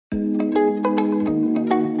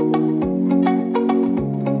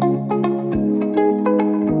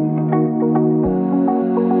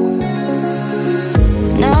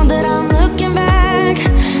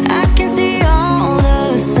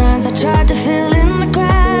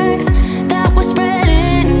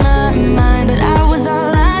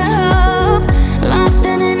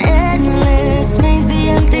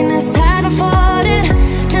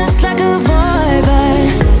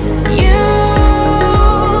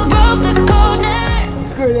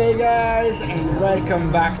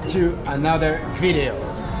welcome back to another video.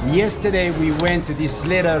 Yesterday we went to this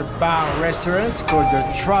little bar restaurant called the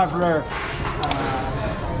Traveler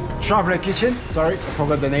Kitchen. Sorry, I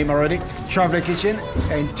forgot the name already. Traveler Kitchen.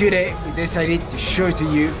 And today we decided to show to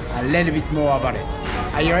you a little bit more about it.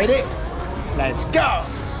 Are you ready? Let's go!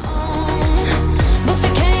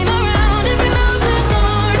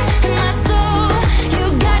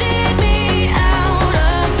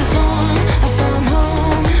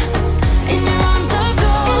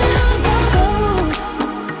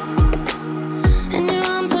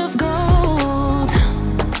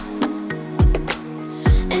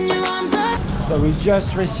 So we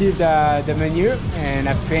just received the menu, and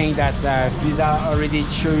I think that Fiza already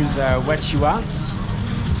chose what she wants.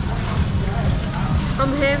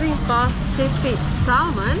 I'm having Pacific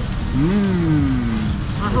salmon.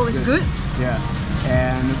 I hope it's good. Yeah.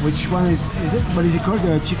 And which one is it? What is it called?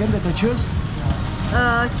 The chicken that I chose?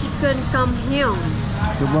 Chicken Kam Hyung.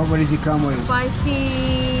 So what does it come with?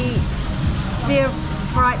 Spicy stir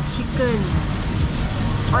fried chicken.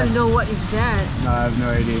 I don't know what is that. No, I have no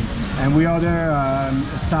idea. And we order a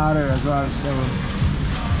starter as well, so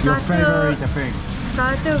your favorite, I think.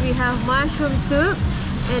 Starter, we have mushroom soup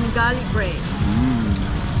and garlic bread.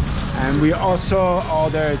 And we also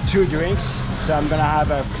order 2 drinks. So I'm gonna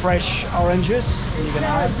have a fresh orange juice, and you're gonna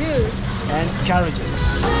have juice and carrot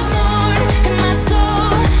juice.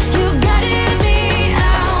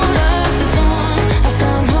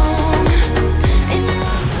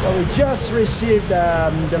 We just received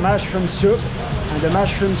the mushroom soup, and the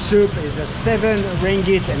mushroom soup is a 7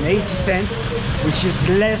 ringgit and 80 cents, which is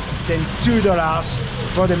less than $2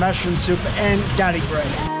 for the mushroom soup and garlic bread.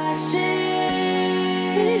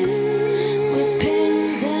 With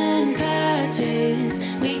pins and patches,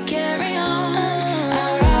 we carry on.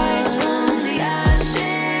 I rise from the ashes.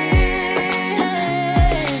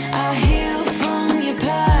 I heal from your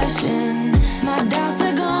passion. My doubts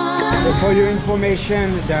are gone. So for your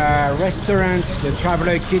information, the restaurant, the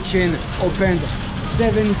Traveler Kitchen, opened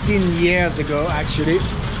 17 years ago actually,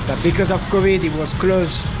 but because of COVID it was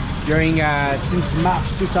closed during since March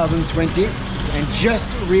 2020 and just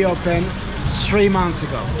reopened 3 months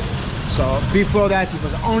ago. So before that it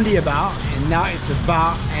was only a bar, and now it's a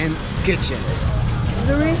bar and kitchen.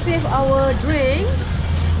 We receive our drink,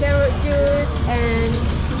 carrot juice and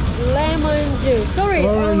lemon juice. Sorry,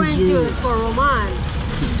 orange juice for Roman.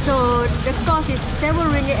 So the cost is 7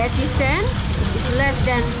 ringgit 80 cents. It's less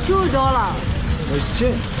than $2. So it's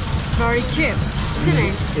cheap. Very cheap, isn't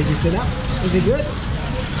it? Is it set up? Is it good?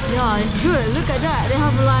 Yeah, it's good. Look at that. They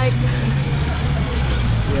have like...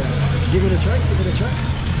 Yeah. Give it a try, give it a try.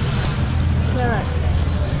 Carrot.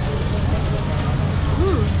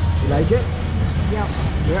 You like it? Yeah.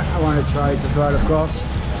 Yeah, I want to try it as well, of course.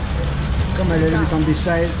 Come a little bit on this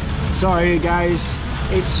side. Sorry guys,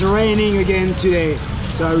 it's raining again today.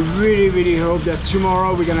 So I really hope that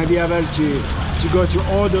tomorrow we're gonna be able to go to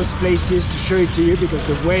all those places to show it to you, because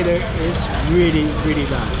the weather is really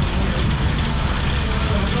bad.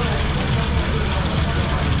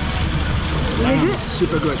 Really good?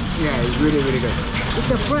 Super good. Yeah, it's really good. It's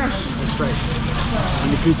a fresh. It's fresh.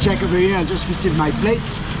 And if you check over here, I just received my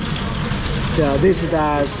plate. This is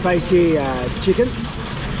the spicy chicken.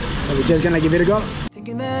 So we're just gonna give it a go.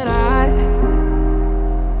 Thinking that I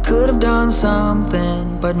could have done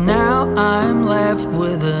something, but now I'm left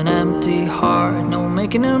with an empty heart. No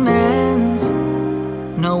making amends,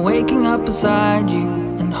 no waking up beside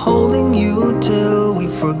you and holding you till we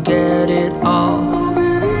forget it all.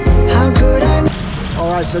 How could I?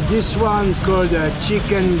 Alright, so this one's called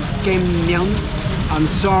chicken Cameron. I'm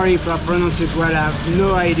sorry if I pronounce it well, I have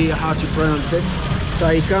no idea how to pronounce it. So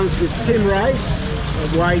it comes with steamed rice,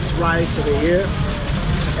 white rice over here,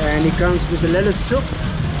 and it comes with a lettuce soup.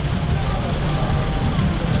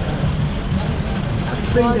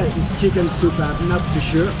 I think this is chicken soup, I'm not too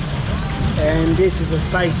sure. And this is a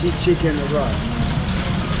spicy chicken as well.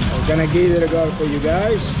 I'm gonna give it a go for you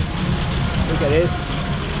guys. Look at this,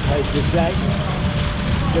 how it looks like.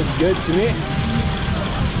 Looks good to me.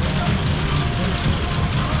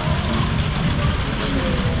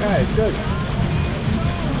 Yeah, it's good.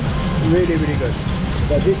 Really good.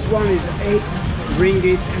 So this one is 8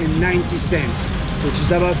 ringgit and 90 cents, which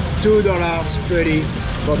is about $2.30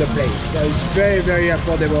 for the plate. So it's very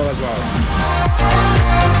affordable as well.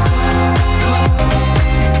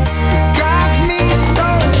 Got me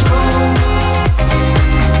stone cold.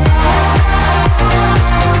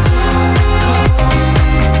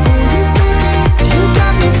 You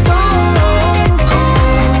got me stone cold.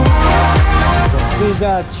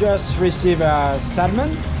 Pizza just received a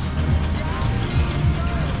salmon.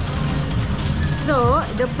 So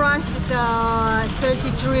the price is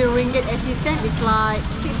 23 ringgit 80 cents. It's like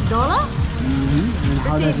 $6. And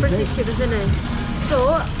how does it Pretty taste? cheap, isn't it?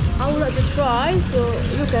 So I would like to try. So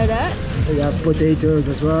look at that. We have potatoes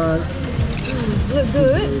as well. Look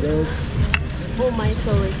good. Potatoes. Oh my,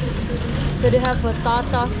 sorry. So they have a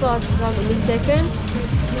tartar sauce, if I'm not mistaken.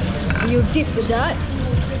 You dip with that.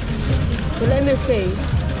 So let me see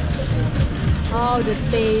how the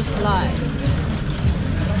taste like.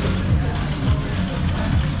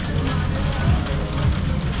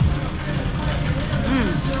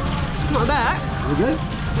 Not bad. You good?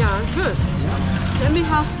 Yeah, it's good. Let me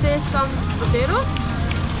have taste some potatoes.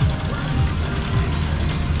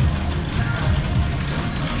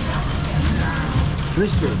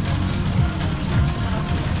 Crispy.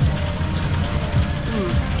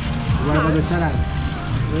 What about the salad?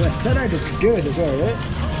 The salad looks good as well, right?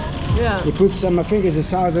 Yeah. You put some, I think it's a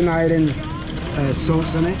Southern Island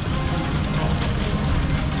sauce on it.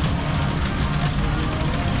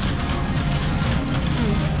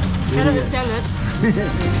 Kind of a salad.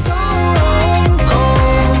 Stone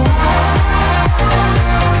cold.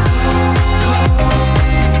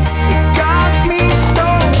 You got me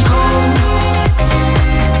stone cold.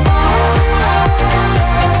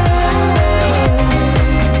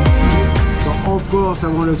 So of course I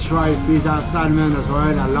want to try pizza salmon as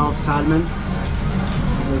well. I love salmon.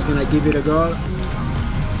 I'm just gonna give it a go.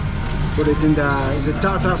 Put it in the, is it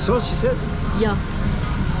tartar sauce you said? Yeah.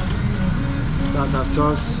 Tartar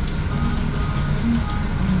sauce.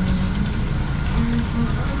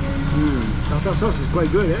 Tartar sauce is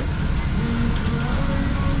quite good, eh?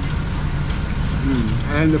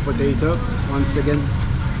 And the potato, once again.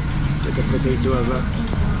 Get the potato as well.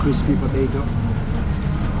 Crispy potato.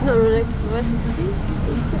 Not really recipe.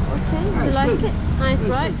 Okay, you it's like good. it? Nice,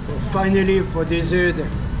 right? So finally, for dessert,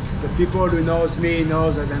 the people who knows me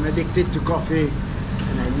knows that I'm addicted to coffee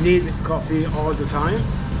and I need coffee all the time.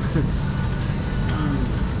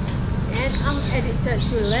 And I'm addicted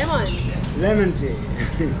to lemon. Lemon tea.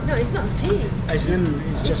 No, it's not tea. It's lemon,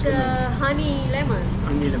 it's just the lemon. honey lemon.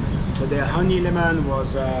 Honey lemon. So the honey lemon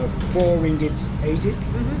was 4 ringgit 80,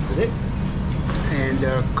 is it? And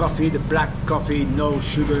the coffee, the black coffee, no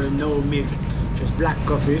sugar, no milk, just black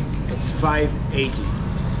coffee, it's 5.80.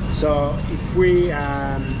 So if we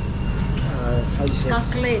how do you say?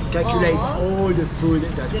 Calculate all the food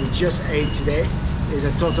that we just ate today, is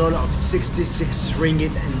a total of 66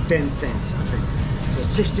 ringgit and 10 cents, I think. So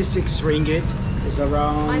 66 ringgit is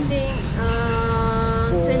around. I think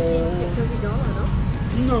 $20, no?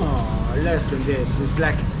 No, less than this. It's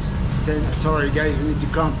like 10. Sorry guys, we need to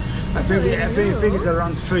count. I think it's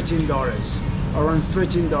around $13. Around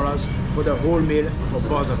 $13 for the whole meal for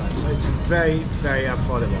both of us. So it's very, very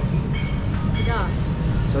affordable. It does.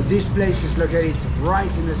 So this place is located right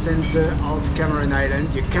in the center of Cameron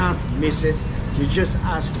Highland. You can't miss it. You just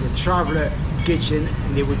ask the Traveler Kitchen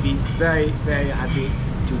and they would be very, very happy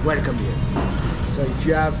to welcome you. So if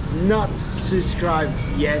you have not subscribed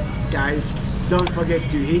yet, guys, don't forget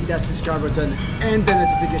to hit that subscribe button and the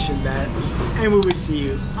notification bell, and we will see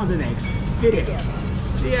you on the next video.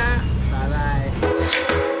 See ya. Bye bye.